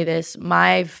can tell you this,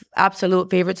 my absolute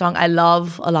favorite song, I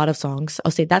love a lot of songs. I'll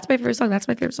say that's my favorite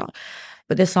song.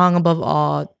 But this song above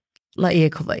all, La'i'i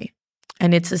Kawai.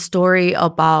 And it's a story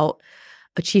about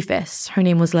a chiefess. Her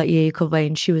name was La'i'i Kawai,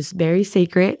 and she was very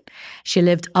sacred. She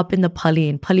lived up in the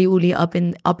Pali'uli,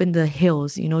 up in the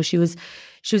hills. You know, she was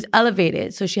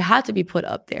elevated, so she had to be put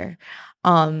up there.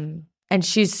 And And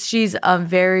she's surrounded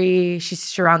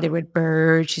with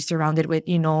birds. She's surrounded with,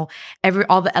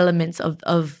 all the elements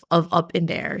of up in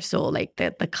there. So like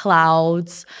the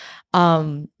clouds,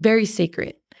 very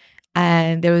sacred.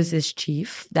 And there was this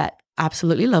chief that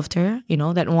absolutely loved her,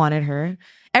 that wanted her.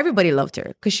 Everybody loved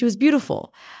her because she was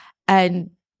beautiful.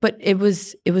 But it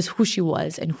was who she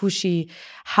was and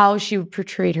how she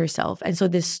portrayed herself. And so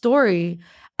this story,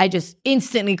 I just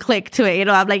instantly clicked to it.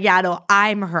 I'm like, yeah, no,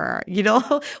 I'm her,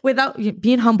 without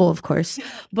being humble, of course.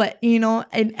 But,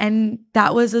 and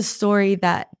that was a story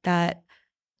that I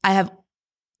have,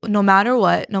 no matter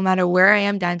what, no matter where I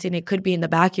am dancing, it could be in the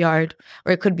backyard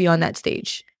or it could be on that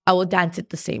stage. I will dance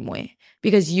it the same way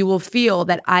because you will feel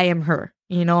that I am her,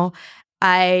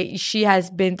 she has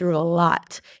been through a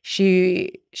lot. She's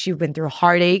been through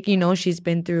heartache, she's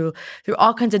been through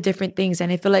all kinds of different things.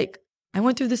 And I feel like I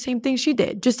went through the same thing she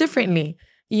did, just differently,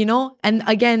 And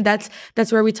again, that's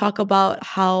where we talk about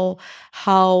how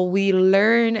we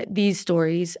learn these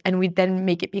stories and we then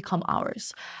make it become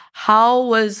ours. How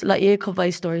was Laie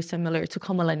Kawai's story similar to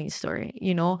Kamalani's story?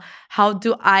 How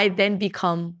do I then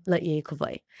become Laie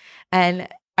Kawai? And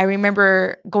I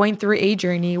remember going through a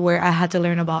journey where I had to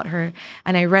learn about her,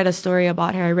 and I read a story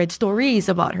about her. I read stories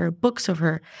about her, books of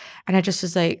her, and I just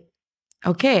was like,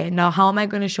 okay, now how am I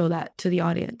going to show that to the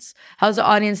audience? How's the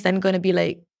audience then going to be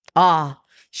like,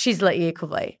 she's Laie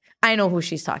Kawai. I know who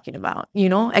she's talking about,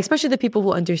 especially the people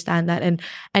who understand that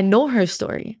and know her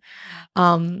story.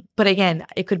 But again,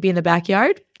 it could be in the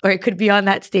backyard or it could be on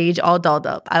that stage all dolled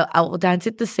up. I will dance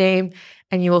it the same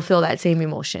and you will feel that same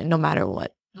emotion no matter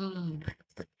what.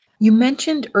 You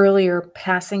mentioned earlier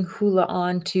passing hula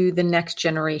on to the next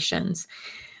generations.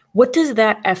 What does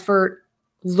that effort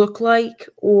look like,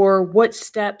 or what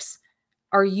steps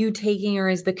are you taking or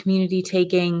is the community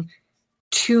taking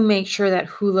to make sure that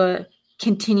hula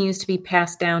continues to be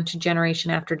passed down to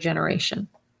generation after generation?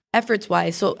 Efforts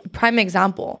wise, so prime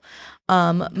example,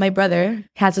 my brother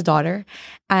has a daughter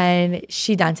and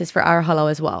she dances for our halau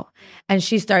as well. And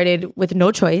she started with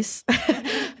no choice.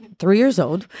 3 years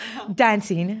old,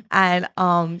 dancing. And,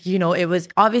 it was,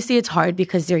 obviously it's hard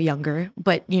because they're younger,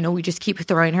 but, we just keep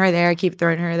throwing her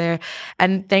there.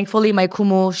 And thankfully, my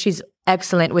kumu, she's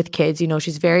excellent with kids.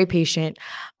 She's very patient.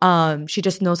 She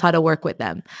just knows how to work with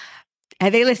them.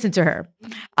 And they listen to her.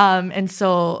 And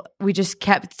so we just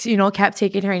kept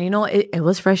taking her. And, it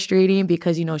was frustrating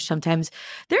because, sometimes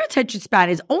their attention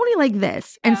span is only like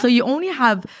this. And so you only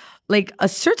have like a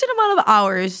certain amount of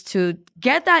hours to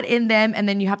get that in them. And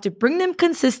then you have to bring them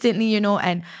consistently,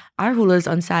 and our hula's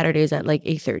on Saturdays at like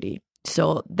 8:30.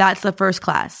 So that's the first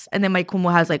class. And then my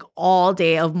kumu has like all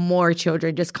day of more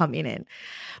children just coming in.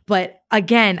 But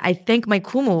again, I thank my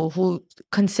kumu who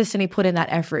consistently put in that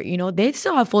effort. They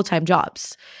still have full-time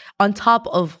jobs on top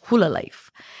of hula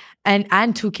life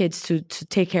and 2 kids to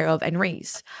take care of and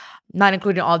raise, not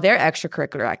including all their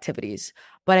extracurricular activities.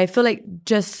 But I feel like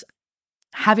just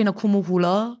having a kumu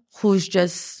hula who's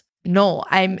just, no,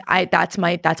 that's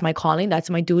my calling, that's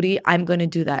my duty. I'm going to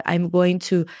do that. I'm going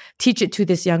to teach it to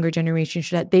this younger generation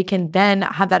so that they can then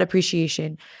have that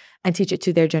appreciation and teach it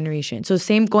to their generation. So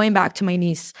same going back to my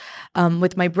niece,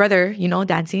 with my brother,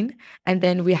 dancing. And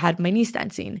then we had my niece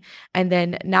dancing. And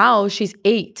then now she's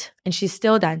 8 and she's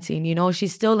still dancing,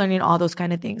 she's still learning all those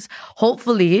kind of things.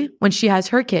 Hopefully when she has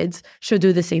her kids, she'll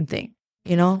do the same thing,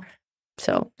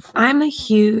 So I'm a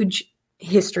huge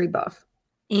history buff,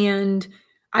 and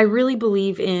I really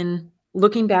believe in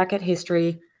looking back at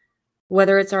history,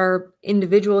 whether it's our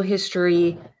individual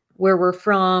history, where we're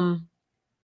from,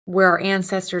 where our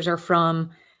ancestors are from.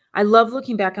 I love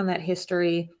looking back on that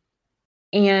history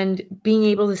and being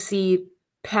able to see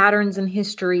patterns in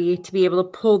history, to be able to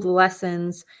pull the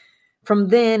lessons from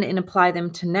then and apply them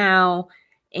to now.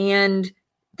 And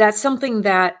that's something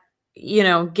that,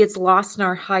 gets lost in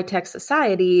our high-tech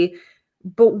society.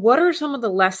 But what are some of the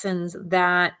lessons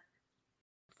that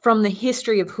from the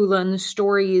history of hula and the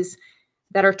stories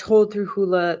that are told through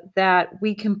hula that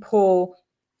we can pull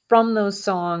from those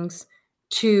songs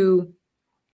to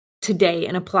today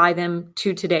and apply them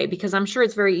to today? Because I'm sure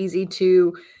it's very easy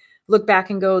to look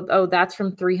back and go, oh, that's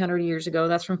from 300 years ago.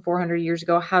 That's from 400 years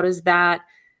ago. How does that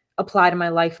apply to my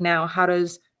life now? How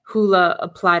does hula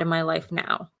apply to my life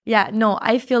now? Yeah, no,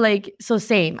 I feel like, so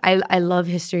same. I love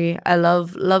history. I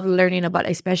love learning about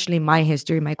especially my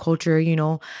history, my culture,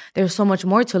 There's so much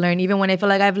more to learn, even when I feel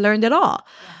like I've learned it all.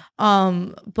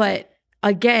 But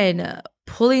again,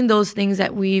 pulling those things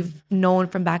that we've known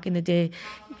from back in the day,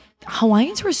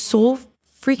 Hawaiians were so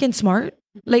freaking smart.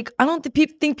 Like, I don't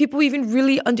think people even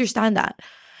really understand that.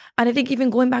 And I think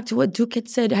even going back to what Duke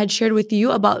had shared with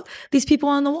you about these people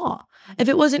on the wall, if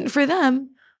it wasn't for them,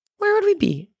 where would we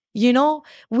be? You know,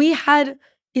 we had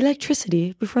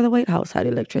electricity before the White House had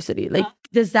electricity. Like,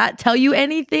 does that tell you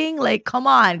anything? Like, come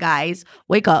on, guys,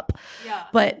 wake up. Yeah.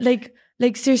 But like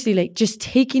seriously, like just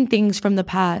taking things from the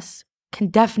past can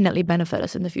definitely benefit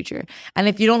us in the future. And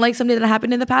if you don't like something that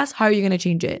happened in the past, how are you going to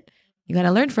change it? You got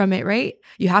to learn from it, right?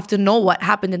 You have to know what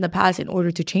happened in the past in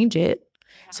order to change it.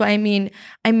 So I mean,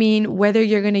 whether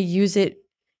you're going to use it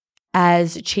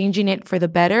as changing it for the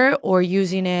better or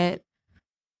using it,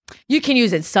 you can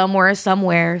use it somewhere,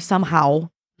 somehow.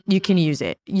 You can use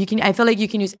it. I feel like you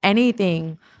can use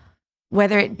anything,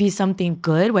 whether it be something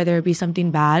good, whether it be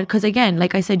something bad. Because again,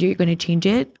 like I said, you're going to change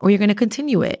it or you're going to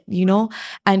continue it, you know?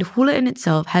 And hula in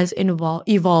itself has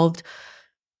evolved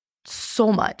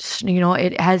so much, you know,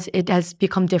 it has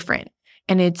become different,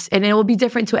 and it will be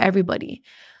different to everybody.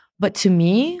 But to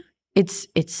me, it's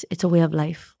a way of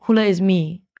life. Hula is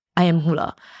me. I am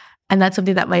hula. And that's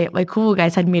something that my cool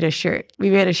guys had made a shirt.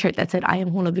 We made a shirt that said, I am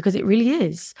hula, because it really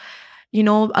is. You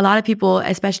know, a lot of people,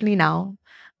 especially now,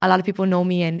 a lot of people know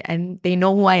me and they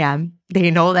know who I am.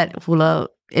 They know that hula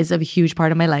is a huge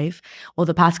part of my life. Well,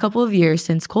 the past couple of years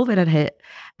since COVID had hit,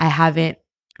 I haven't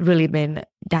really been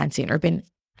dancing or been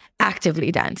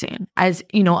actively dancing, as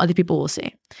you know, other people will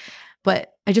say.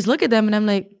 But I just look at them and I'm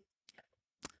like,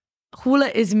 hula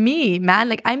is me, man.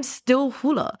 Like, I'm still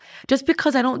hula. Just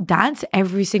because I don't dance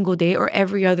every single day or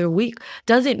every other week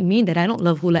doesn't mean that I don't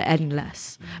love hula any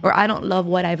less, or I don't love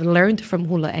what I've learned from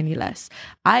hula any less.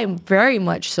 I am very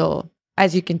much so,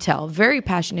 as you can tell, very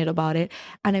passionate about it.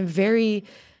 And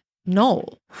no,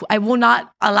 I will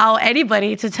not allow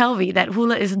anybody to tell me that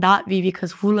hula is not me,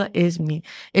 because hula is me.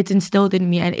 It's instilled in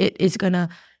me, and it is gonna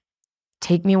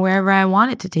take me wherever I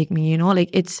want it to take me, you know? Like,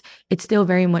 it's still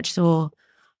very much so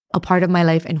a part of my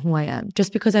life and who I am.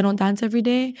 Just because I don't dance every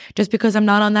day, just because I'm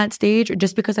not on that stage, or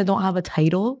just because I don't have a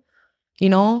title, you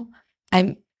know,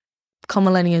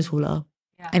 Kamalani is hula.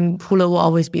 Yeah. And hula will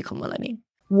always be Kamalani.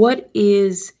 What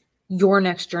is your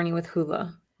next journey with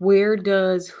hula? Where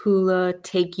does hula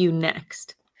take you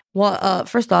next? Well,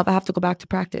 first off, I have to go back to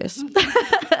practice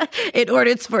in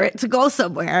order for it to go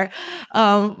somewhere.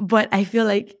 But I feel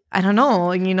like, I don't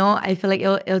know, you know, I feel like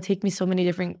it'll take me so many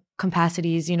different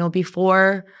capacities. You know,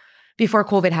 before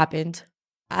COVID happened,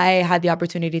 I had the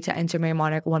opportunity to enter Mary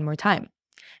Monarch one more time.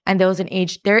 And there is an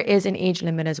age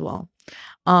limit as well,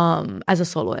 as a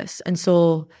soloist. And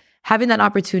so having that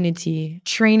opportunity,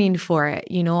 training for it,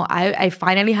 you know, I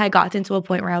finally had gotten to a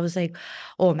point where I was like,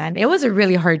 oh man, it was a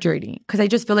really hard journey, because I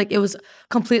just feel like it was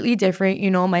completely different.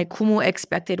 You know, my kumu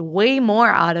expected way more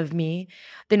out of me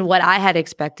than what I had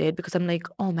expected, because I'm like,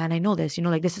 oh man, I know this, you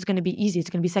know, like this is going to be easy. It's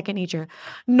going to be second nature.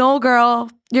 No, girl,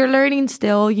 you're learning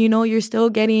still, you know, you're still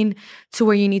getting to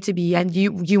where you need to be, and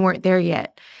you weren't there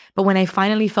yet. But when I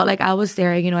finally felt like I was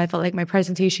there, you know, I felt like my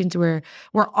presentations were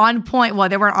on point. Well,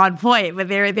 they weren't on point, but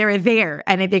they were there,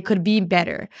 and they could be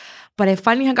better. But I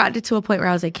finally had gotten to a point where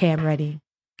I was like, okay, I'm ready.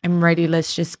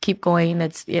 Let's just keep going.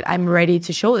 I'm ready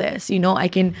to show this. You know, I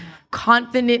can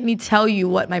confidently tell you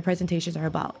what my presentations are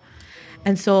about.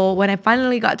 And so when I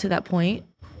finally got to that point,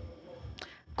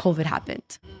 COVID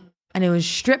happened, and it was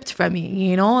stripped from me,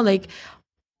 you know, like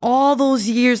all those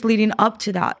years leading up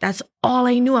to that, that's all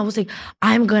I knew. I was like,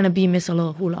 I'm going to be Miss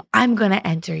Aloha Hula. I'm going to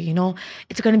enter, you know,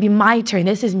 it's going to be my turn.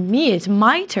 This is me. It's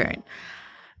my turn.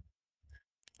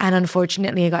 And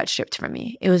unfortunately, it got stripped from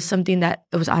me. It was something that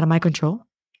it was out of my control.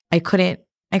 I couldn't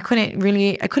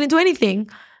do anything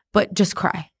but just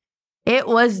cry. It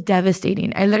was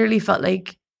devastating. I literally felt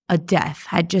like a death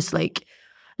had just like,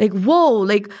 whoa,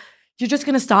 like, you're just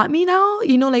going to stop me now?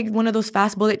 You know, like one of those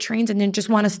fast bullet trains, and then just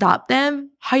want to stop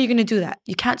them? How are you going to do that?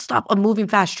 You can't stop a moving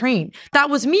fast train. That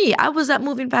was me. I was that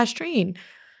moving fast train.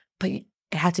 But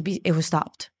it was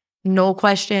stopped. No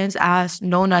questions asked,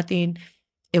 no nothing.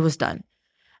 It was done.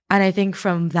 And I think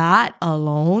from that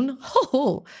alone,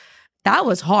 that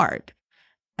was hard.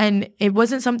 And it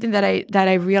wasn't something that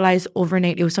I realized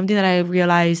overnight. It was something that I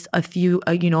realized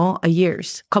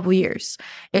couple years.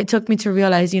 It took me to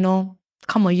realize, you know,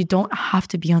 come on, you don't have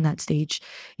to be on that stage.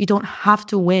 You don't have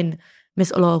to win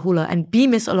Miss Aloha Hula and be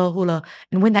Miss Aloha Hula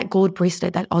and win that gold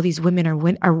bracelet that all these women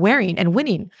are wearing and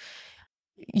winning.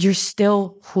 You're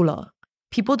still hula.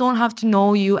 People don't have to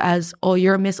know you as, oh,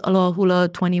 you're Miss Aloha Hula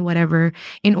 20 whatever,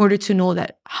 in order to know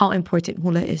that how important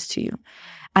hula is to you.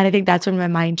 And I think that's when my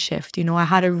mind shifted. You know, I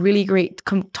had a really great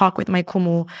talk with my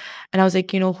kumu, and I was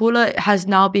like, you know, hula has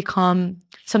now become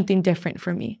something different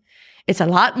for me. It's a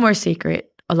lot more sacred,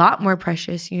 a lot more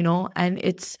precious, you know, and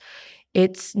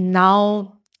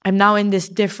I'm now in this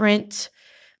different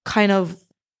kind of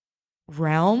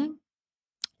realm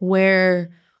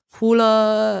where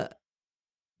hula,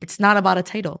 it's not about a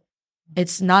title.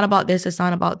 It's not about this. It's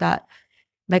not about that.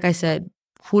 Like I said,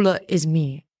 hula is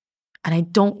me. And I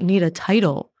don't need a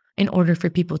title in order for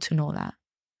people to know that.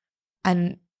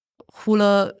 And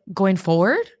hula going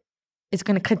forward, it's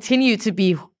going to continue to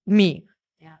be me.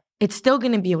 Yeah. It's still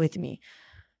going to be with me.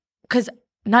 Because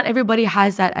not everybody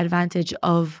has that advantage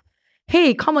of,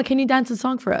 hey, Kama, can you dance a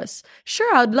song for us?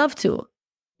 Sure, I'd love to.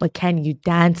 But can you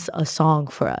dance a song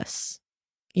for us?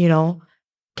 You know?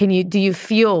 Do you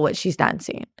feel what she's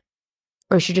dancing?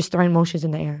 Or is she just throwing motions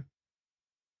in the air?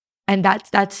 And I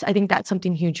think that's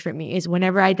something huge for me, is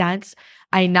whenever I dance,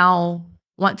 I now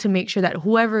want to make sure that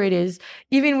whoever it is,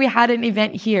 even we had an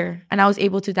event here and I was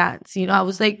able to dance, you know, I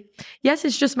was like, yes,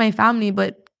 it's just my family,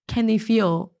 but can they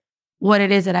feel what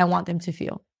it is that I want them to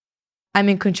feel? I'm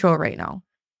in control right now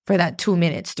for that 2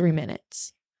 minutes, 3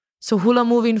 minutes. So hula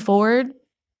moving forward,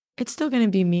 it's still going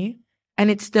to be me, and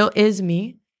it still is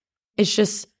me. It's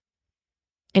just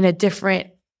in a different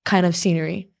kind of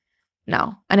scenery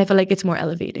now. And I feel like it's more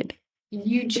elevated.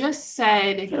 You just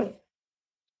said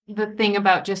the thing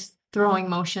about just throwing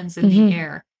motions in the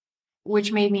air,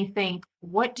 which made me think,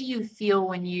 what do you feel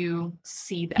when you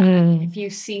see that? If you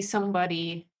see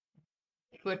somebody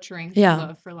butchering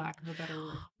hula, for lack of a better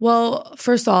word. Well,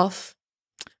 first off,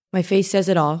 my face says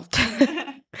it all.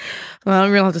 Well, I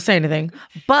don't really have to say anything.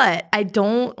 But I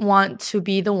don't want to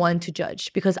be the one to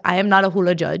judge, because I am not a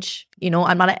hula judge. You know,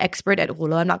 I'm not an expert at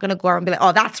hula. I'm not going to go out and be like,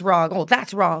 oh, that's wrong. Oh,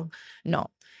 that's wrong. No.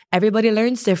 Everybody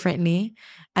learns differently,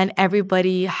 and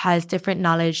everybody has different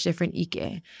knowledge, different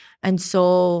ike. And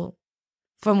so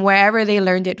from wherever they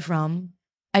learned it from,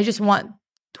 I just want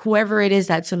whoever it is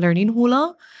that's learning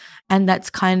hula and that's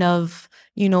kind of,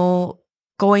 you know,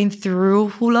 going through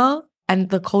hula and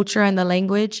the culture and the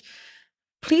language,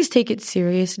 please take it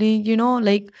seriously, you know,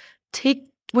 like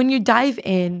when you dive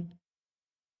in,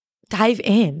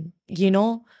 you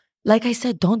know, like I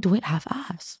said, don't do it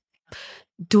half-ass.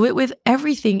 Do it with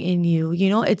everything in you, you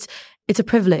know, it's a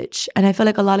privilege. And I feel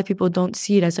like a lot of people don't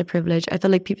see it as a privilege. I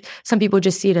feel like some people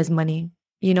just see it as money,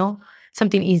 you know,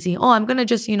 something easy. Oh, I'm going to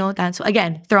just, you know, dance.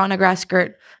 Again, throw on a grass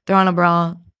skirt, throw on a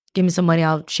bra, give me some money,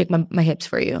 I'll shake my hips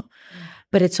for you.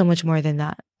 But it's so much more than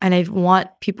that. And I want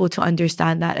people to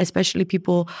understand that, especially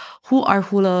people who are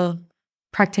hula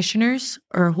practitioners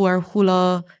or who are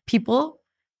hula people.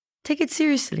 Take it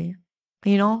seriously,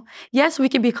 you know? Yes, we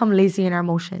can become lazy in our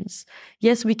motions.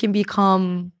 Yes, we can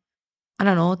become, I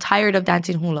don't know, tired of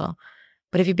dancing hula.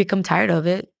 But if you become tired of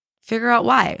it, figure out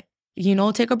why. You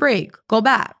know, take a break, go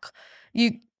back.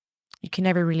 You can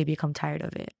never really become tired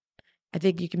of it. I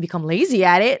think you can become lazy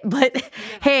at it, but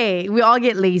hey, we all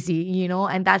get lazy, you know?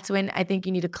 And that's when I think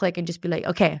you need to click and just be like,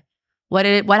 okay, what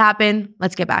happened?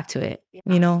 Let's get back to it,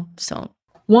 you know? So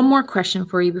one more question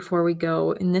for you before we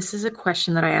go. And this is a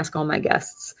question that I ask all my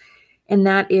guests. And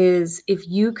that is, if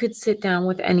you could sit down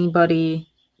with anybody,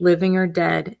 living or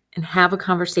dead, and have a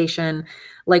conversation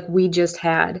like we just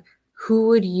had, who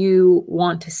would you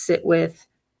want to sit with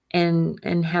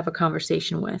and have a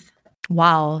conversation with?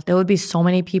 Wow, there would be so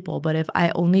many people, but if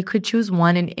I only could choose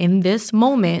one, and in this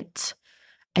moment,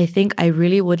 I think I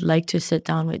really would like to sit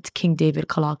down with King David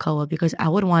Kalakaua, because I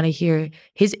would want to hear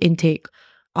his intake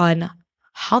on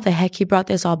how the heck he brought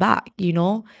this all back, you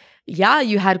know? Yeah,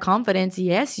 you had confidence.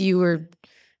 Yes, you were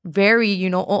very, you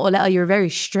know, you're very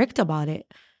strict about it.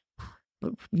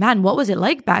 But man, what was it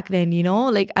like back then, you know?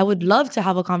 Like, I would love to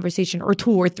have a conversation or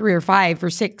 2 or 3 or 5 or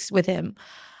 6 with him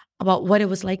about what it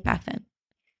was like back then.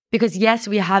 Because yes,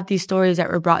 we have these stories that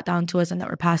were brought down to us and that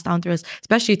were passed down to us,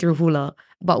 especially through hula,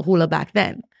 about hula back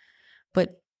then.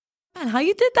 But man, how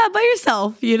you did that by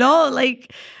yourself, you know?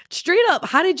 Like, straight up,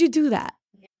 how did you do that?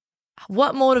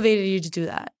 What motivated you to do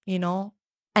that, you know?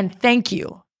 And thank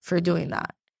you for doing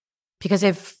that. Because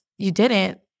if you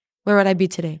didn't, where would I be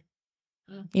today?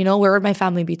 You know, where would my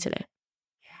family be today?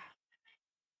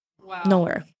 Wow.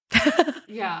 Nowhere.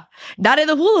 Yeah. Not in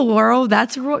the hula world,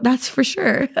 that's for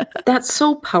sure. That's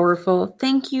so powerful.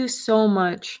 Thank you so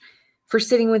much for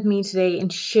sitting with me today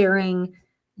and sharing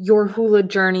your hula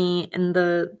journey and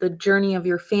the journey of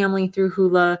your family through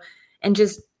hula, and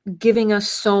just giving us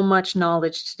so much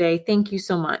knowledge today. Thank you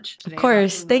so much. Of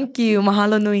course. Thank you.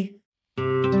 Mahalo nui.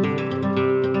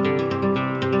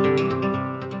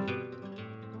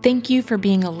 Thank you for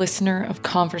being a listener of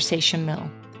Conversation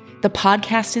Mill. The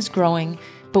podcast is growing,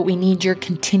 but we need your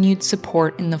continued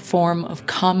support in the form of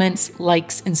comments,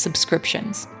 likes, and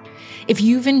subscriptions. If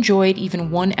you've enjoyed even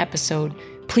one episode,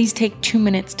 please take 2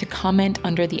 minutes to comment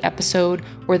under the episode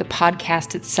or the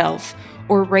podcast itself,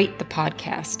 or rate the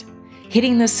podcast.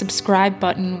 Hitting the subscribe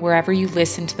button wherever you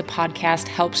listen to the podcast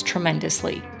helps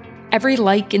tremendously. Every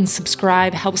like and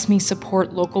subscribe helps me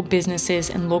support local businesses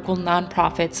and local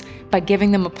nonprofits by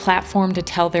giving them a platform to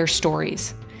tell their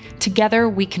stories. Together,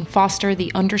 we can foster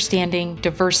the understanding,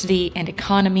 diversity, and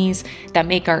economies that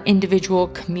make our individual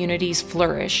communities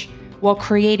flourish, while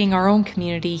creating our own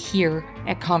community here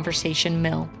at Conversation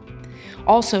Mill.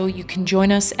 Also, you can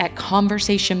join us at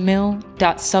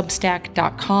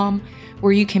conversationmill.substack.com,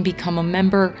 where you can become a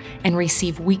member and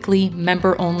receive weekly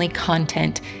member-only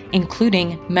content,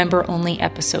 including member-only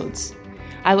episodes.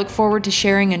 I look forward to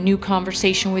sharing a new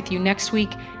conversation with you next week,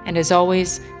 and as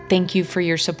always, thank you for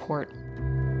your support.